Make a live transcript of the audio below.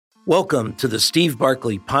Welcome to the Steve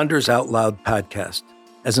Barkley Ponders Out Loud podcast.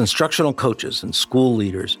 As instructional coaches and school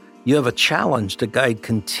leaders, you have a challenge to guide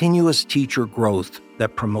continuous teacher growth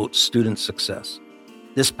that promotes student success.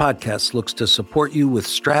 This podcast looks to support you with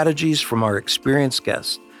strategies from our experienced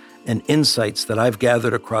guests and insights that I've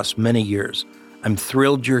gathered across many years. I'm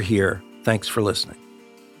thrilled you're here. Thanks for listening.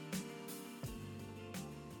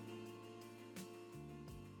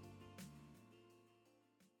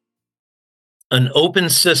 An open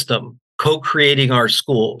system, co-creating our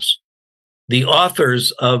schools. The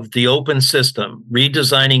authors of The Open System,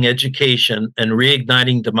 Redesigning Education and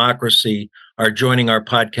Reigniting Democracy are joining our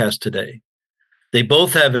podcast today. They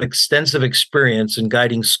both have extensive experience in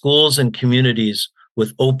guiding schools and communities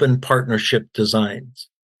with open partnership designs.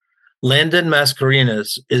 Landon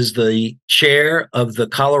Mascarenhas is the chair of the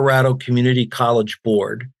Colorado Community College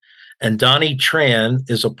Board, and Donnie Tran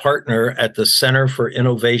is a partner at the Center for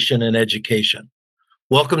Innovation and Education.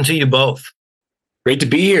 Welcome to you both. Great to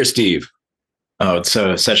be here, Steve. Oh, it's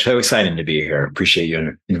so exciting to be here. Appreciate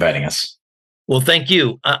you inviting us. Well, thank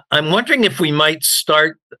you. I'm wondering if we might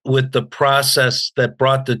start with the process that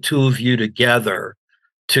brought the two of you together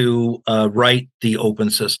to write The Open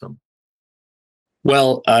System.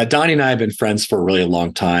 Well, Donnie and I have been friends for a really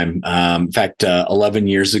long time. In fact, 11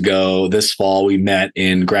 years ago, this fall, we met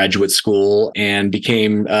in graduate school and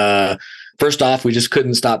became, first off, we just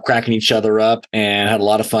couldn't stop cracking each other up and had a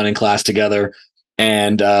lot of fun in class together.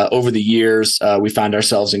 And over the years, we found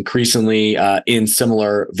ourselves increasingly in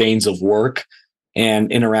similar veins of work.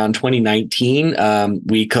 And in around 2019,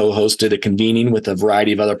 we co-hosted a convening with a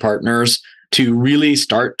variety of other partners to really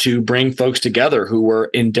start to bring folks together who were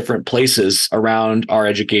in different places around our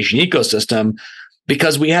education ecosystem,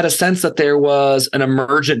 because we had a sense that there was an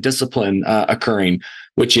emergent discipline occurring,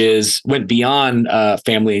 which went beyond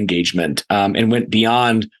family engagement and went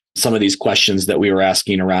beyond some of these questions that we were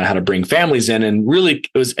asking around how to bring families in, and really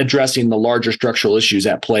it was addressing the larger structural issues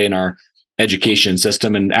at play in our education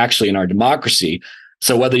system and actually in our democracy.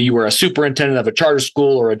 So whether you were a superintendent of a charter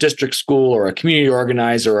school or a district school or a community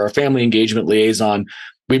organizer or a family engagement liaison,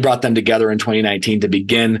 we brought them together in 2019 to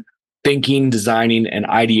begin thinking, designing, and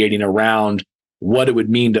ideating around what it would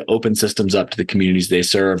mean to open systems up to the communities they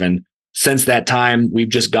serve. And since that time, we've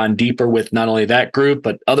just gone deeper with not only that group,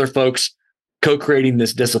 but other folks co-creating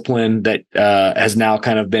this discipline that has now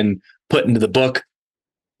kind of been put into the book,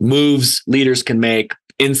 moves leaders can make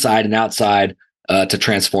inside and outside to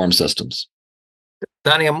transform systems.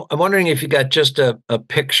 Donnie, I'm wondering if you got just a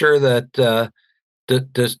picture that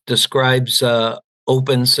describes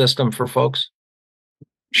open system for folks.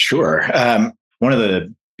 Sure. One of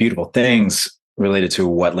the beautiful things related to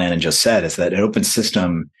what Landon just said is that an open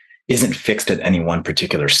system isn't fixed at any one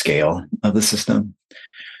particular scale of the system.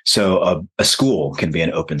 So a school can be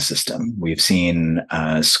an open system. We've seen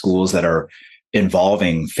schools that are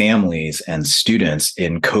involving families and students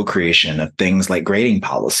in co-creation of things like grading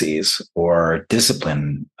policies or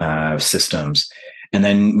discipline systems. And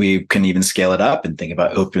then we can even scale it up and think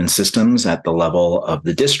about open systems at the level of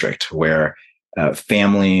the district, where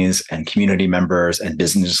families and community members and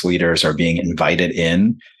business leaders are being invited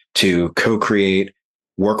in to co-create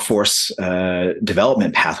workforce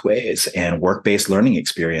development pathways and work-based learning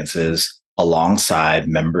experiences alongside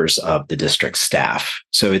members of the district staff.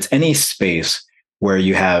 So it's any space where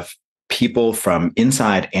you have people from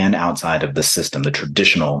inside and outside of the system, the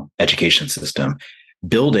traditional education system,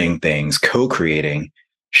 building things, co-creating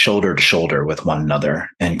shoulder to shoulder with one another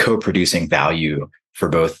and co-producing value for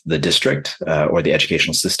both the district or the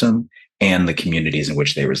educational system and the communities in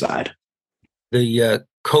which they reside. The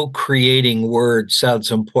co-creating word sounds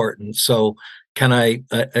important. So can I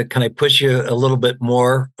push you a little bit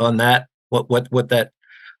more on that?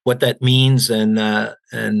 What that means, and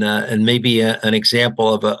maybe an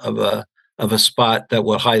example of a spot that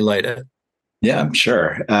will highlight it. Yeah,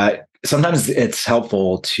 sure. Sometimes it's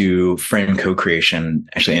helpful to frame co-creation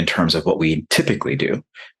actually in terms of what we typically do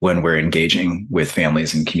when we're engaging with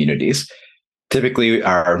families and communities. Typically,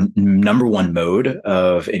 our number one mode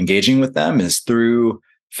of engaging with them is through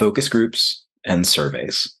focus groups and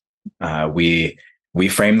surveys. We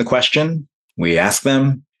frame the question, we ask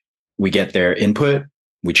them, we get their input,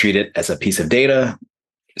 we treat it as a piece of data.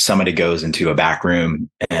 Somebody goes into a back room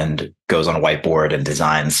and goes on a whiteboard and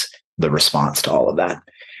designs the response to all of that.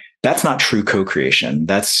 That's not true co-creation.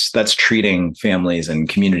 That's treating families and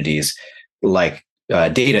communities like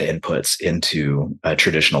data inputs into a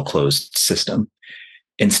traditional closed system.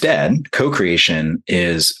 Instead, co-creation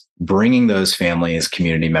is bringing those families,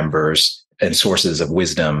 community members, and sources of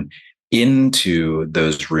wisdom into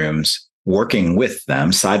those rooms, working with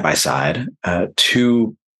them side by side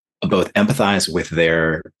to both empathize with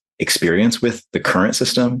their experience with the current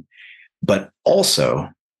system, but also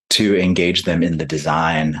to engage them in the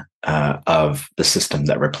design of the system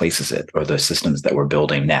that replaces it or the systems that we're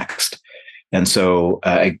building next. And so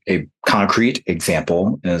a concrete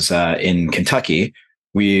example is in Kentucky,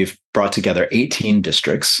 we've brought together 18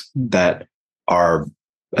 districts that are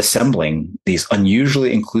assembling these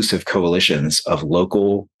unusually inclusive coalitions of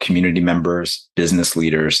local community members, business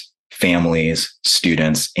leaders, families,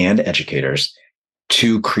 students, and educators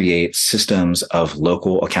to create systems of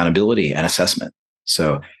local accountability and assessment.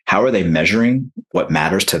 So how are they measuring what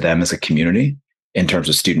matters to them as a community in terms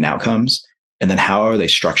of student outcomes? And then how are they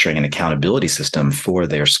structuring an accountability system for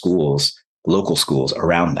their schools, local schools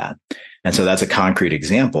around that? And so that's a concrete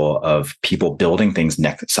example of people building things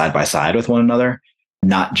side by side with one another,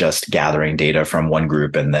 not just gathering data from one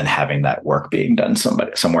group and then having that work being done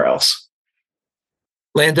somewhere else.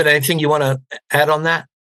 Landon, anything you want to add on that?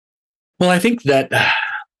 Well, I think that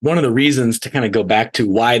one of the reasons to kind of go back to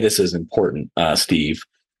why this is important, Steve,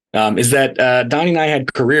 is that Donnie and I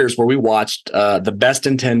had careers where we watched the best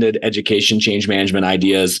intended education change management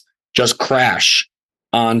ideas just crash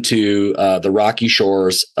onto the rocky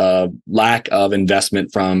shores of lack of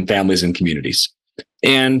investment from families and communities.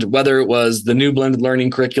 And whether it was the new blended learning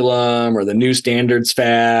curriculum or the new standards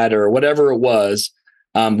fad or whatever it was,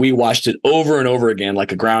 we watched it over and over again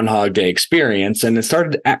like a Groundhog Day experience. And it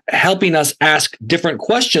started helping us ask different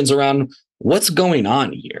questions around what's going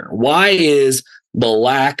on here. Why is the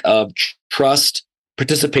lack of trust,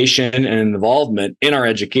 participation, and involvement in our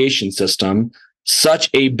education system such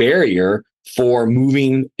a barrier for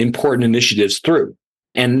moving important initiatives through?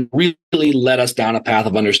 And really led us down a path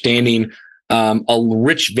of understanding a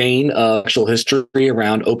rich vein of actual history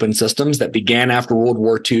around open systems that began after World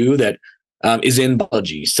War II that is in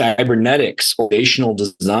biology, cybernetics, organizational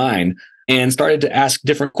design, and started to ask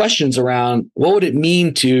different questions around what would it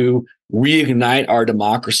mean to reignite our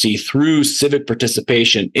democracy through civic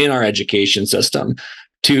participation in our education system,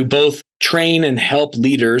 to both train and help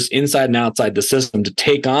leaders inside and outside the system to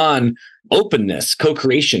take on openness,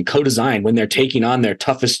 co-creation, co-design when they're taking on their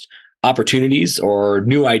toughest opportunities or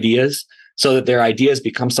new ideas, so that their ideas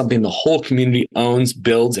become something the whole community owns,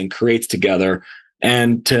 builds, and creates together.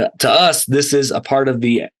 And to us, this is a part of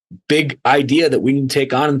the big idea that we need to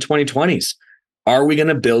take on in the 2020s. Are we going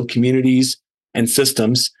to build communities and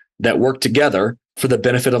systems that work together for the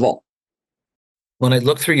benefit of all? When I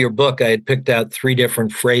looked through your book, I had picked out 3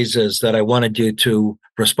 different phrases that I wanted you to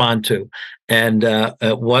respond to. And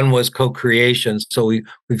one was co-creation. So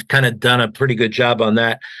we've kind of done a pretty good job on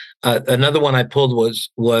that. Another one I pulled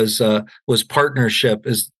was partnership.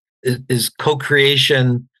 Is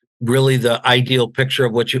co-creation really the ideal picture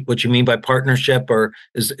of what you mean by partnership, or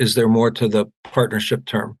is there more to the partnership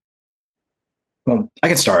term? Well, I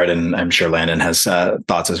can start, and I'm sure Landon has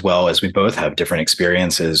thoughts as well, as we both have different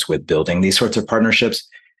experiences with building these sorts of partnerships.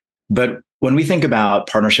 But when we think about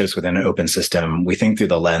partnerships within an open system, we think through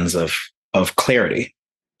the lens of clarity,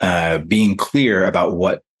 being clear about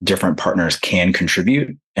what different partners can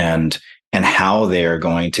contribute and how they are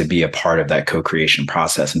going to be a part of that co-creation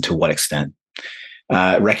process and to what extent.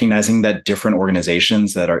 Recognizing that different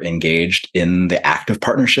organizations that are engaged in the act of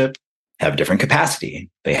partnership have different capacity,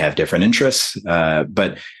 they have different interests,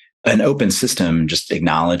 but an open system just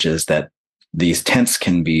acknowledges that these tents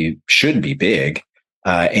should be big,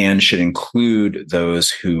 and should include those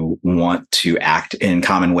who want to act in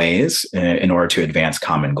common ways in order to advance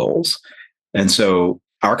common goals. And so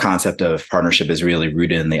our concept of partnership is really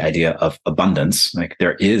rooted in the idea of abundance. Like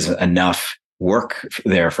there is enough work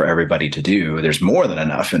there for everybody to do. There's more than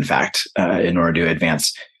enough, in fact, in order to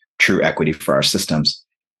advance true equity for our systems.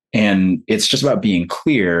 And it's just about being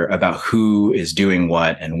clear about who is doing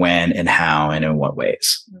what and when and how and in what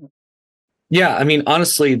ways. Yeah, I mean,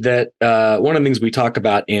 honestly, that one of the things we talk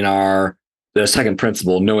about in the second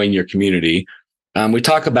principle, knowing your community, we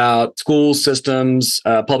talk about school systems,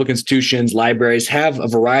 public institutions, libraries have a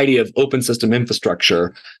variety of open system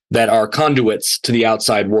infrastructure that are conduits to the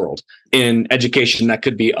outside world. In education, that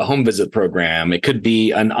could be a home visit program. It could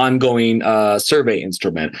be an ongoing survey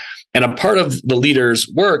instrument. And a part of the leader's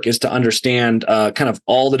work is to understand kind of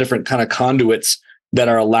all the different kind of conduits that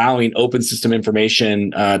are allowing open system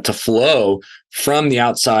information to flow from the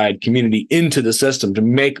outside community into the system to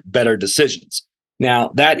make better decisions.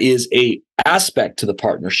 Now, that is a aspect to the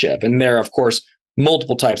partnership. And there are, of course,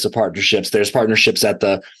 multiple types of partnerships. There's partnerships at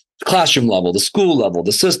the classroom level, the school level,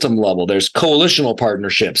 the system level. There's coalitional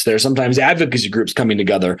partnerships. There's sometimes advocacy groups coming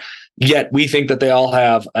together. Yet we think that they all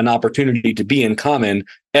have an opportunity to be in common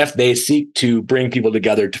if they seek to bring people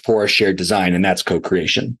together for a shared design, and that's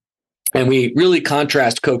co-creation. And we really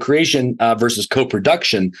contrast co-creation versus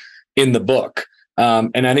co-production in the book.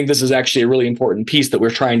 And I think this is actually a really important piece that we're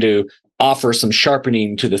trying to offer some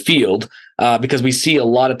sharpening to the field, because we see a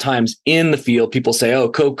lot of times in the field, people say, oh,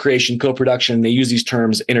 co-creation, co-production, they use these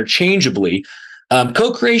terms interchangeably.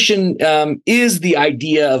 Co-creation is the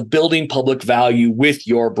idea of building public value with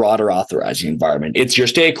your broader authorizing environment. It's your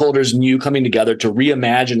stakeholders and you coming together to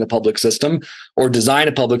reimagine the public system or design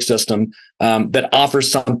a public system that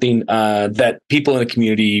offers something that people in the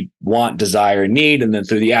community want, desire, and need. And then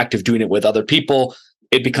through the act of doing it with other people,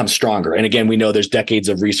 it becomes stronger. And again, we know there's decades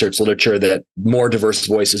of research literature that more diverse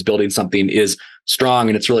voices building something is strong.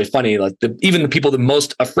 And it's really funny. Like even the people the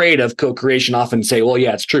most afraid of co-creation often say, well,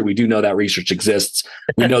 yeah, it's true. We do know that research exists.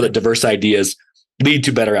 We know that diverse ideas lead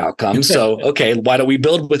to better outcomes. So, okay, why don't we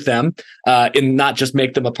build with them and not just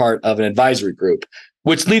make them a part of an advisory group?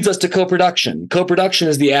 Which leads us to co-production. Co-production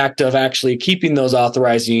is the act of actually keeping those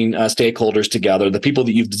authorizing stakeholders together, the people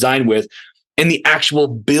that you've designed with, in the actual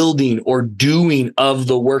building or doing of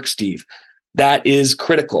the work, Steve. That is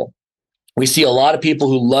critical. We see a lot of people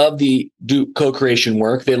who love the co-creation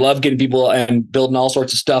work. They love getting people and building all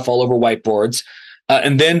sorts of stuff all over whiteboards,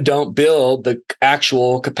 and then don't build the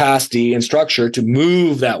actual capacity and structure to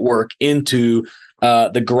move that work into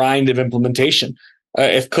the grind of implementation.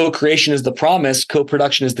 If co-creation is the promise,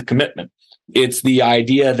 co-production is the commitment. It's the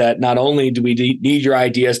idea that not only do we need your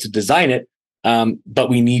ideas to design it, but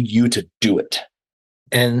we need you to do it.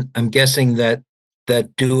 And I'm guessing that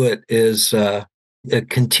do it is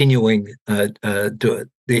continuing do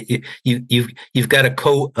it. You've got a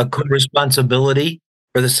co-responsibility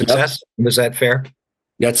for the success. Yep. Is that fair?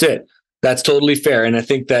 That's it. That's totally fair. And I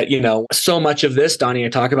think that, so much of this, Donnie, I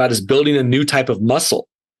talk about is building a new type of muscle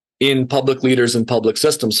in public leaders and public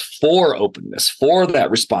systems for openness, for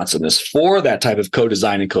that responsiveness, for that type of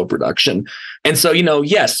co-design and co-production. And so,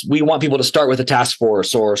 yes, we want people to start with a task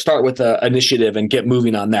force or start with an initiative and get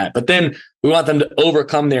moving on that. But then we want them to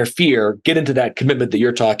overcome their fear, get into that commitment that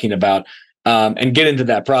you're talking about, and get into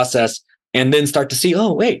that process, and then start to see,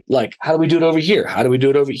 oh, wait, like, how do we do it over here? How do we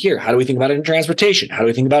do it over here? How do we think about it in transportation? How do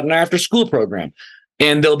we think about it in our after-school program?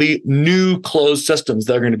 And there'll be new closed systems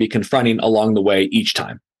they're going to be confronting along the way each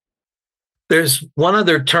time. There's one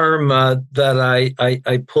other term that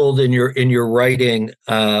I pulled in your writing,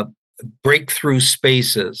 breakthrough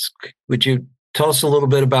spaces. Would you tell us a little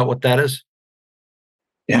bit about what that is?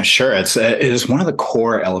 Yeah, sure. It is one of the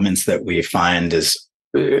core elements that we find is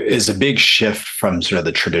a big shift from sort of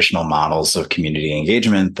the traditional models of community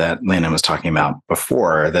engagement that Landon was talking about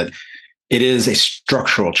before, that it is a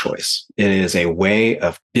structural choice. It is a way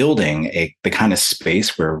of building the kind of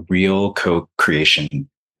space where real co-creation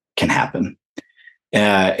can happen.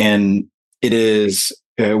 And it is,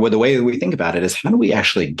 the way that we think about it is, how do we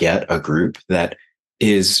actually get a group that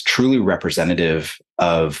is truly representative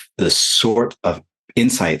of the sort of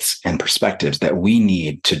insights and perspectives that we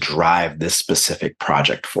need to drive this specific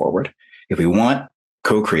project forward? If we want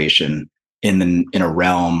co-creation in a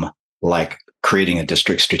realm like creating a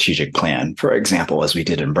district strategic plan, for example, as we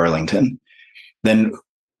did in Burlington, then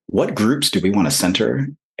what groups do we want to center?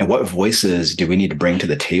 And what voices do we need to bring to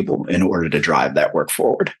the table in order to drive that work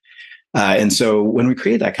forward? And so when we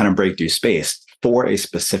create that kind of breakthrough space for a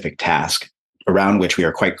specific task around which we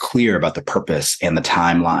are quite clear about the purpose and the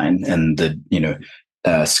timeline and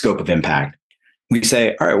the scope of impact, we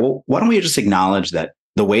say, all right, well, why don't we just acknowledge that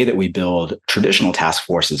the way that we build traditional task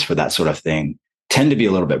forces for that sort of thing tend to be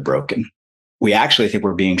a little bit broken. We actually think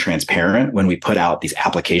we're being transparent when we put out these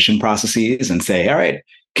application processes and say, all right,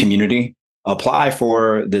 community, apply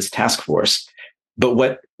for this task force. But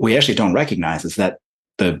what we actually don't recognize is that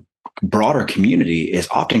the broader community is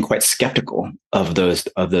often quite skeptical of those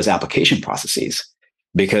application processes,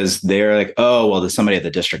 because they're like, oh, well, somebody at the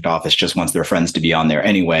district office just wants their friends to be on there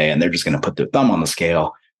anyway, and they're just going to put their thumb on the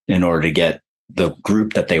scale in order to get the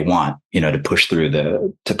group that they want, to push through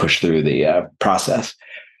the process.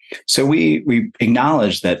 So we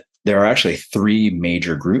acknowledge that there are actually three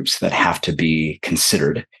major groups that have to be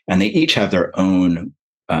considered, and they each have their own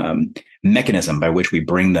mechanism by which we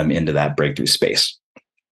bring them into that breakthrough space.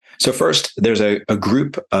 So first, there's a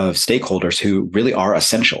group of stakeholders who really are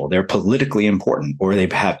essential. They're politically important, or they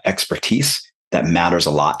have expertise that matters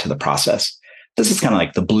a lot to the process. This is kind of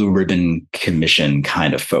like the blue ribbon commission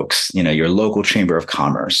kind of folks, your local chamber of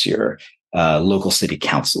commerce, your local city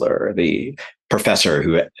councilor, the professor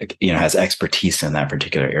who has expertise in that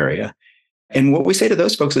particular area. And what we say to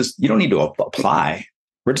those folks is, you don't need to apply.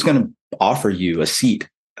 We're just going to offer you a seat,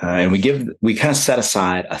 and we kind of set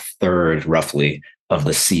aside a third, roughly, of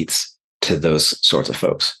the seats to those sorts of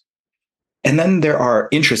folks. And then there are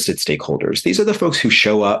interested stakeholders. These are the folks who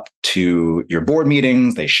show up to your board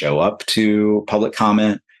meetings. They show up to public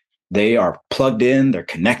comment. They are plugged in. They're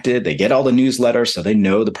connected. They get all the newsletters, so they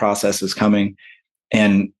know the process is coming.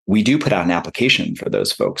 And we do put out an application for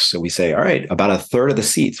those folks. So we say, all right, about a third of the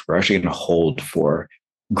seats we're actually going to hold for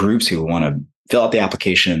groups who want to fill out the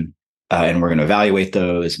application. And we're going to evaluate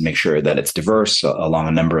those and make sure that it's diverse along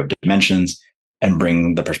a number of dimensions and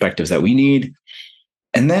bring the perspectives that we need.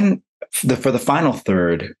 And then for the final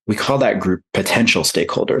third, we call that group potential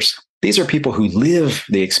stakeholders. These are people who live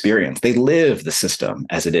the experience. They live the system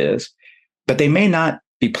as it is, but they may not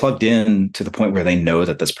be plugged in to the point where they know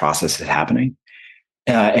that this process is happening.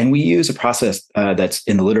 And we use a process that's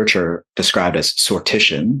in the literature described as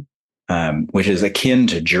sortition, which is akin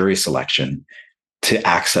to jury selection to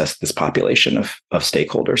access this population of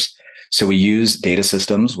stakeholders. So we use data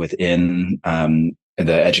systems within the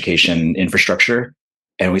education infrastructure,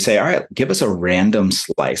 and we say, all right, give us a random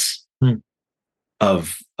slice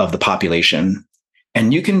of the population,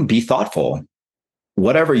 and you can be thoughtful.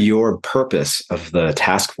 Whatever your purpose of the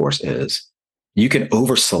task force is, you can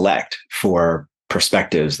over-select for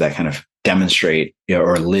perspectives that kind of demonstrate,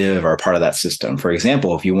 or live or are part of that system. For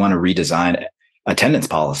example, if you want to redesign attendance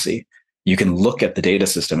policy, you can look at the data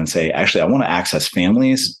system and say, actually, I want to access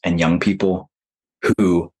families and young people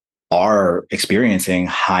who are experiencing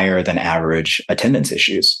higher than average attendance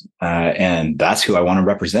issues. And that's who I want to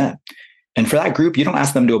represent. And for that group, you don't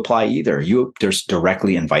ask them to apply either. You just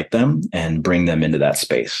directly invite them and bring them into that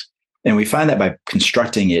space. And we find that by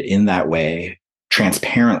constructing it in that way,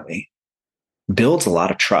 transparently, builds a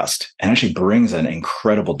lot of trust and actually brings an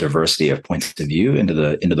incredible diversity of points of view into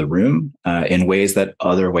the room in ways that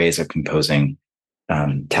other ways of composing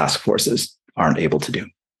task forces aren't able to do.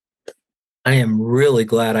 I am really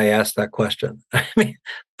glad I asked that question. I mean,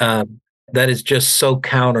 that is just so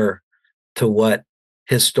counter to what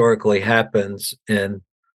historically happens in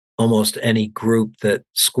almost any group that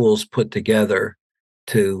schools put together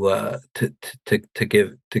to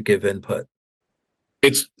give input.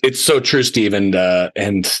 It's so true, Steve, and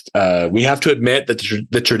we have to admit that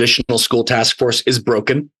the traditional school task force is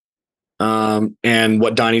broken. And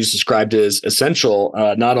what Donnie just described is essential,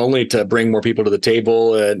 not only to bring more people to the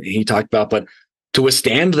table, and he talked about, but to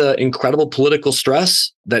withstand the incredible political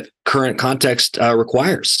stress that current context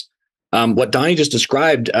requires. What Donnie just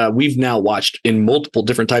described, we've now watched in multiple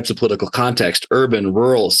different types of political context, urban,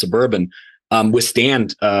 rural, suburban,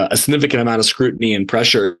 withstand a significant amount of scrutiny and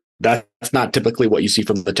pressure. That's not typically what you see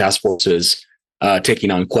from the task forces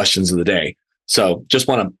taking on questions of the day. So just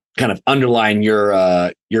want to kind of underline you're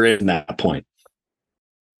in that point.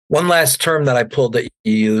 One last term that I pulled that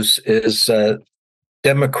you use is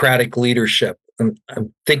democratic leadership. I'm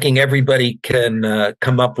thinking everybody can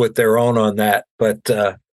come up with their own on that, but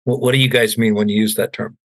what do you guys mean when you use that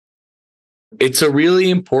term? It's a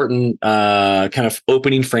really important kind of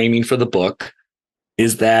opening framing for the book.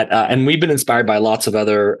 Is that, and we've been inspired by lots of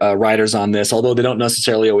other writers on this, although they don't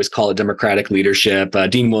necessarily always call it democratic leadership.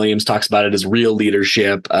 Dean Williams talks about it as real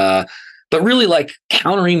leadership, but really like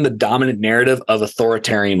countering the dominant narrative of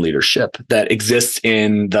authoritarian leadership that exists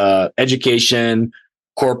in the education,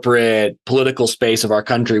 corporate, political space of our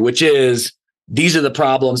country, which is, these are the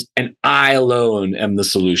problems and I alone am the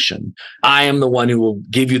solution. I am the one who will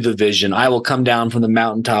give you the vision. I will come down from the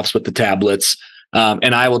mountaintops with the tablets,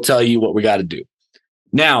 and I will tell you what we got to do.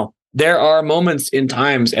 Now, there are moments in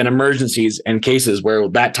times and emergencies and cases where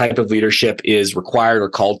that type of leadership is required or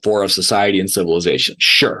called for of society and civilization.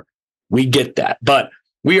 Sure, we get that. But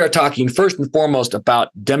we are talking first and foremost about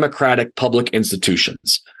democratic public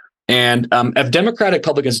institutions. And if democratic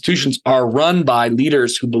public institutions are run by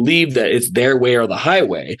leaders who believe that it's their way or the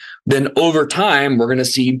highway, then over time, we're going to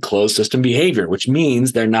see closed system behavior, which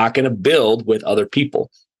means they're not going to build with other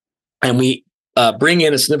people. And we bring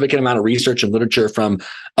in a significant amount of research and literature from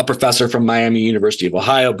a professor from Miami University of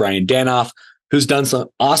Ohio, Brian Danoff, who's done some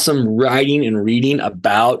awesome writing and reading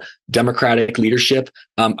about democratic leadership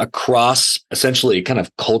across essentially kind of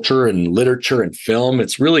culture and literature and film.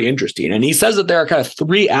 It's really interesting. And he says that there are kind of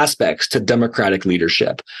three aspects to democratic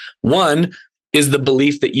leadership. One is the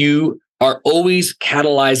belief that you are always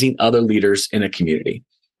catalyzing other leaders in a community.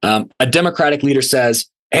 A democratic leader says,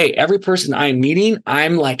 hey, every person I'm meeting,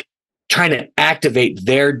 I'm like trying to activate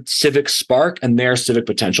their civic spark and their civic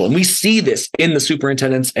potential. And we see this in the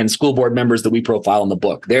superintendents and school board members that we profile in the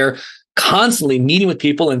book. They're constantly meeting with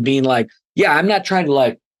people and being like, yeah, I'm not trying to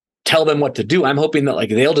like tell them what to do. I'm hoping that like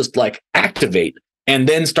they'll just like activate and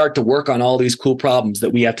then start to work on all these cool problems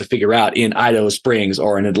that we have to figure out in Idaho Springs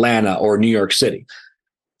or in Atlanta or New York City.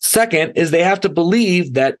 Second is they have to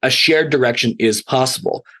believe that a shared direction is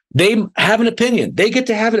possible. they have an opinion. They get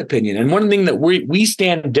to have an opinion. And one thing that we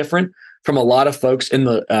stand different from a lot of folks in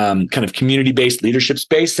the kind of community-based leadership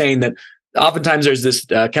space, saying that oftentimes there's this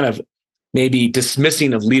kind of maybe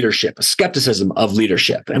dismissing of leadership, a skepticism of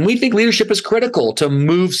leadership. And we think leadership is critical to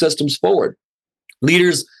move systems forward.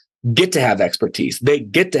 Leaders get to have expertise. They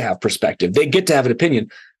get to have perspective. They get to have an opinion.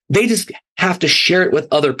 They just have to share it with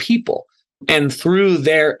other people. And through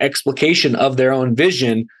their explication of their own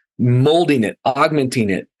vision, molding it, augmenting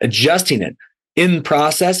it, adjusting it in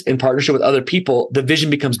process, in partnership with other people, the vision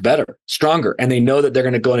becomes better, stronger, and they know that they're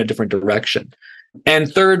going to go in a different direction.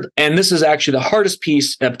 And third, and this is actually the hardest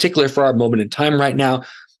piece, in particular for our moment in time right now,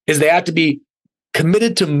 is they have to be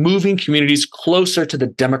committed to moving communities closer to the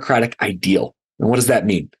democratic ideal. And what does that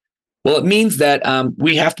mean? Well, it means that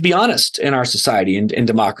we have to be honest in our society and in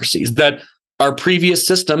democracies, that our previous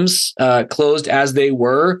systems, closed as they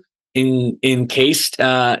were, encased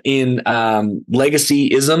in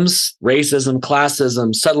legacy isms, racism,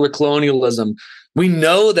 classism, settler colonialism, we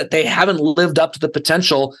know that they haven't lived up to the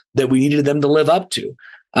potential that we needed them to live up to.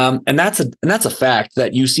 And that's a fact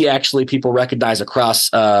that you see actually people recognize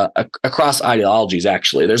across ideologies.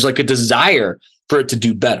 Actually, there's like a desire for it to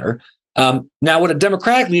do better. Now, what a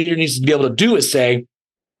democratic leader needs to be able to do is say,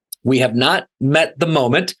 we have not met the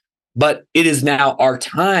moment, but it is now our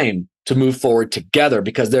time to move forward together,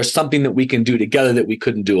 because there's something that we can do together that we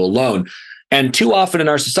couldn't do alone. And too often in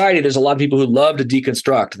our society, there's a lot of people who love to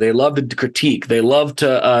deconstruct. They love to critique. They love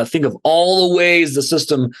to think of all the ways the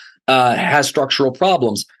system has structural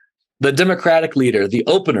problems. The democratic leader, the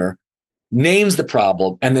opener, names the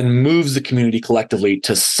problem and then moves the community collectively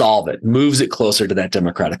to solve it, moves it closer to that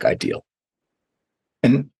democratic ideal.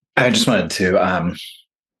 And I just wanted to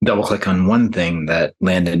double click on one thing that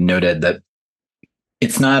Landon noted, that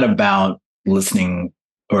it's not about listening,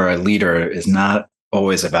 or a leader is not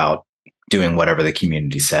always about doing whatever the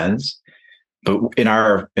community says. But in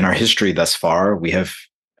our history thus far, we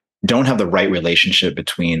don't have the right relationship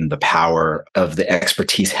between the power of the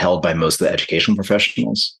expertise held by most of the educational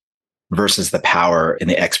professionals versus the power and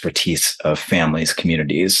the expertise of families,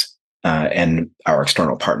 communities, and our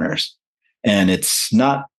external partners. And it's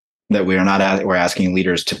not that we're asking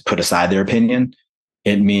leaders to put aside their opinion.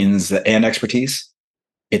 It means that, and expertise,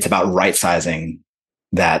 it's about right sizing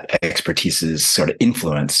that expertise's sort of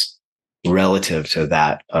influence relative to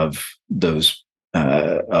that of those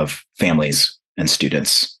of families and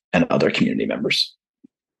students and other community members.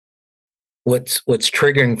 What's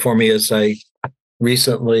triggering for me is I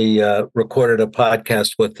recently recorded a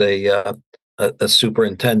podcast with a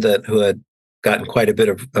superintendent who had gotten quite a bit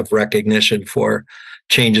of recognition for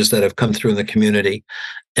changes that have come through in the community.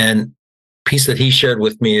 And piece that he shared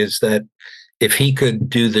with me is that if he could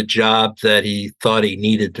do the job that he thought he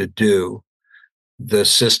needed to do, the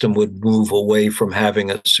system would move away from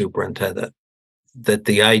having a superintendent. That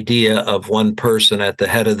the idea of one person at the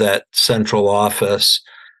head of that central office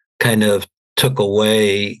kind of took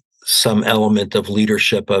away some element of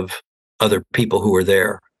leadership of other people who were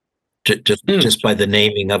there, just by the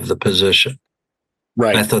naming of the position.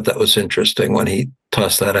 Right. I thought that was interesting when he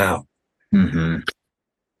tossed that out. Mm-hmm.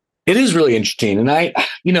 It is really interesting. And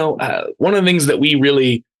one of the things that we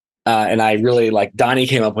really, and I really like, Donnie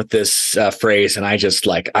came up with this phrase, and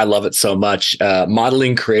I love it so much,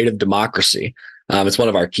 modeling creative democracy. It's one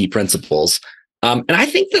of our key principles. And I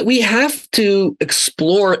think that we have to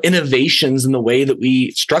explore innovations in the way that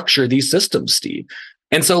we structure these systems, Steve.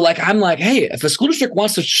 And so I'm like, hey, if a school district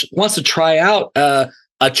wants to try out a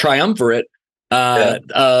triumvirate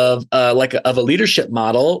of a leadership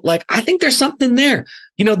model, I think there's something there.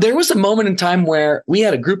 There was a moment in time where we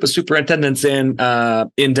had a group of superintendents in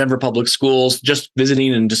Denver Public Schools just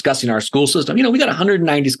visiting and discussing our school system. We got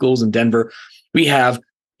 190 schools in Denver. We have,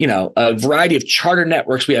 a variety of charter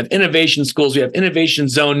networks. We have innovation schools. We have innovation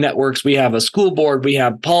zone networks. We have a school board. We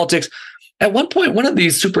have politics. At one point, one of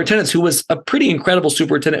these superintendents, who was a pretty incredible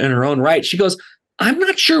superintendent in her own right, she goes, I'm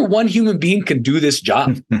not sure one human being can do this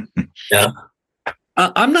job. Yeah.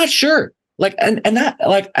 I'm not sure. And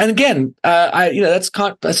again, that's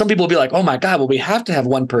some people will be like, oh my God, well, we have to have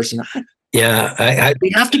one person. Yeah. We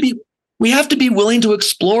have to be willing to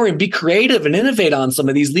explore and be creative and innovate on some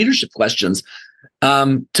of these leadership questions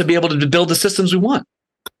to be able to build the systems we want.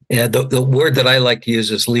 Yeah. The word that I like to use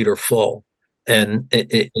is leaderful. And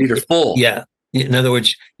leaderful. Yeah. In other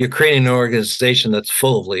words, you're creating an organization that's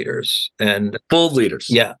full of leaders and full of leaders.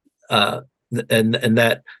 Yeah. And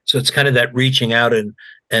that, so it's kind of that reaching out and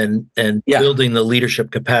building the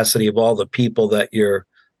leadership capacity of all the people that you're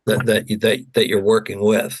working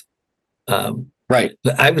with. Right.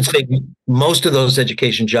 I would say most of those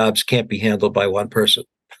education jobs can't be handled by one person.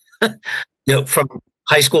 From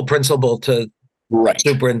high school principal to right.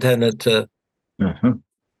 superintendent to. Mm-hmm.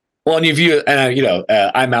 Well, and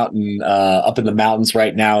I'm out in up in the mountains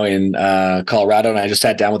right now in Colorado, and I just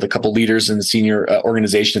sat down with a couple leaders in the senior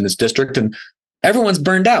organization in this district, and everyone's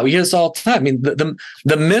burned out. We hear this all the time. I mean,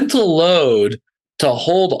 the mental load to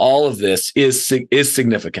hold all of this is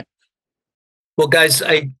significant. Well, guys,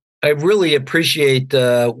 I really appreciate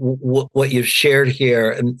what you've shared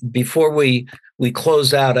here. And before we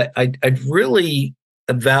close out, I'd really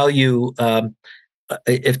value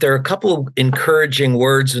if there are a couple of encouraging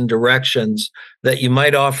words and directions that you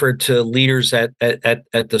might offer to leaders at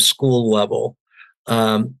the school level,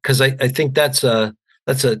 because I think that's a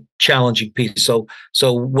challenging piece.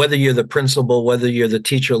 So whether you're the principal, whether you're the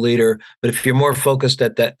teacher leader, but if you're more focused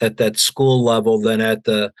at that school level than at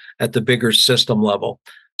the bigger system level,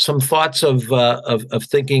 some thoughts of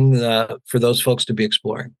thinking for those folks to be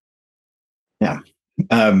exploring. Yeah.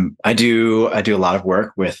 I do a lot of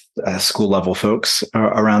work with school level folks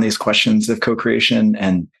around these questions of co-creation.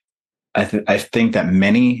 And I think that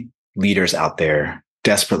many leaders out there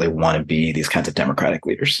desperately want to be these kinds of democratic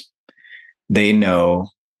leaders. They know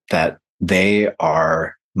that they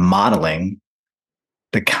are modeling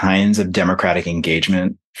the kinds of democratic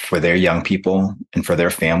engagement for their young people and for their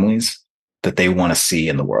families that they want to see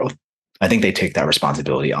in the world. I think they take that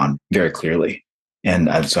responsibility on very clearly. And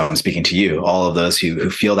so I'm speaking to you, all of those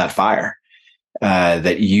who feel that fire,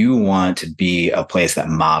 that you want to be a place that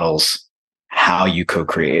models how you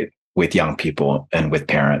co-create with young people and with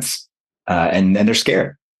parents. And they're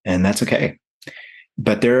scared, and that's okay.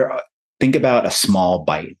 But think about a small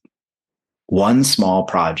bite, one small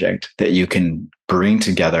project that you can bring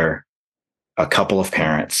together a couple of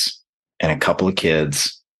parents and a couple of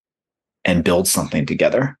kids and build something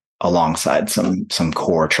together alongside some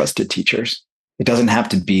core trusted teachers. It doesn't have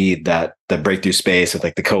to be the breakthrough space of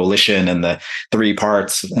like the coalition and the 3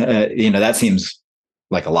 parts. That seems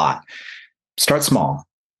like a lot. Start small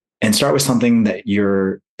and start with something that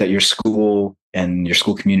your school and your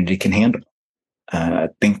school community can handle.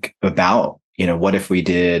 Think about, what if we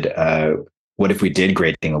did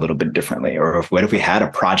grading a little bit differently, or what if we had a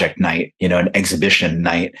project night, an exhibition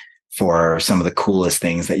night for some of the coolest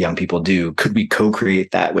things that young people do? Could we co-create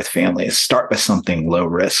that with families? Start with something low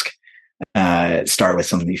risk. Start with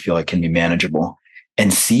something you feel like can be manageable,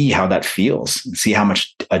 and see how that feels. See how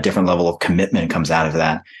much a different level of commitment comes out of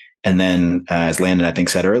that. And then, as Landon, I think,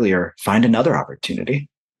 said earlier, find another opportunity.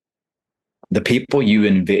 The people you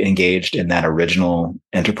engaged in that original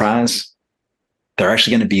enterprise, they're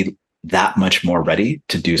actually going to be that much more ready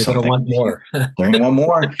to do something. They're going to want more. They're going to want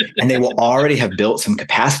more. And they will already have built some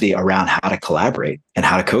capacity around how to collaborate and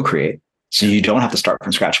how to co-create. So you don't have to start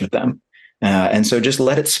from scratch with them. And so just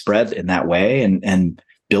let it spread in that way and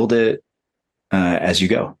build it as you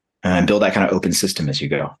go, and build that kind of open system as you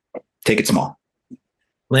go. Take it small.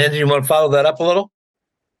 Landon, you want to follow that up a little?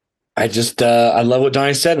 I just, I love what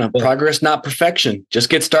Donnie said. Progress, not perfection. Just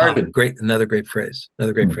get started. Great. Another great phrase.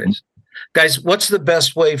 Phrase. Guys, what's the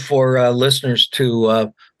best way for listeners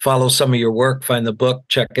to follow some of your work, find the book,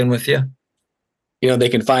 check in with you? They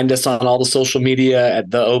can find us on all the social media at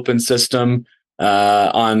The Open System.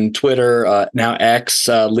 On Twitter, now X,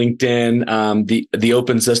 LinkedIn,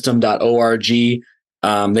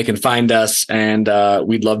 theopensystem.org. They can find us, and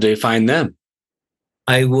we'd love to find them.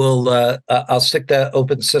 I will. I'll stick that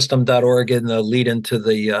opensystem.org in the lead into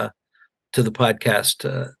the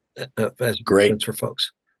podcast as great for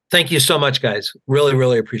folks. Thank you so much, guys. Really,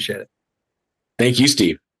 really appreciate it. Thank you,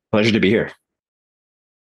 Steve. Pleasure to be here.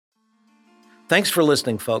 Thanks for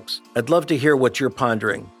listening, folks. I'd love to hear what you're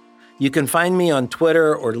pondering. You can find me on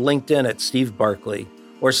Twitter or LinkedIn at Steve Barclay,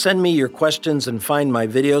 or send me your questions and find my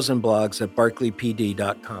videos and blogs at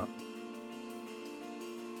barclaypd.com.